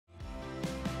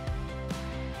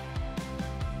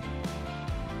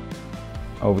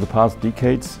Over the past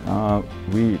decades,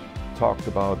 we talked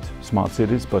about smart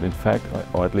cities, but in fact,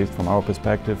 or at least from our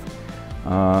perspective,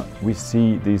 we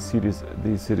see these cities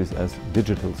as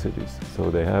digital cities. So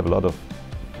they have a lot of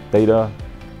data,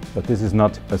 but this is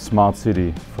not a smart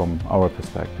city from our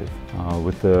perspective.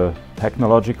 With the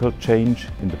technological change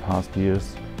in the past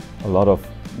years, a lot of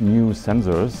new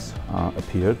sensors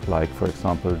appeared, like for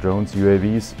example drones,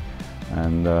 UAVs,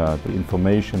 and the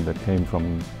information that came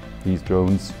from these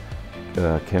drones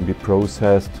can be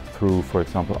processed through, for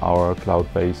example, our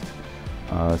cloud-based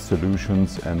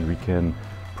solutions, and we can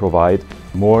provide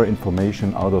more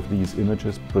information out of these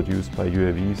images produced by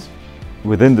UAVs.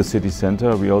 Within the city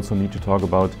center, we also need to talk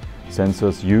about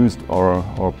sensors used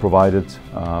or provided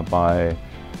by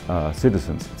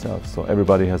citizens itself. So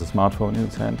everybody has a smartphone in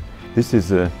its hand. This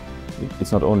is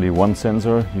it's not only one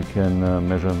sensor. You can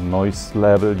measure noise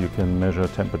level, you can measure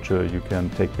temperature, you can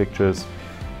take pictures.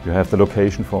 You have the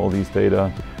location for all these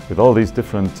data. With all these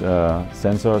different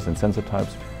sensors and sensor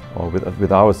types, or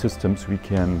with our systems, we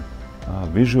can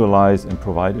visualize and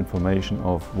provide information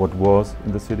of what was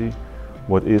in the city,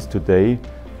 what is today,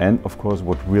 and of course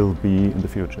what will be in the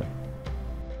future.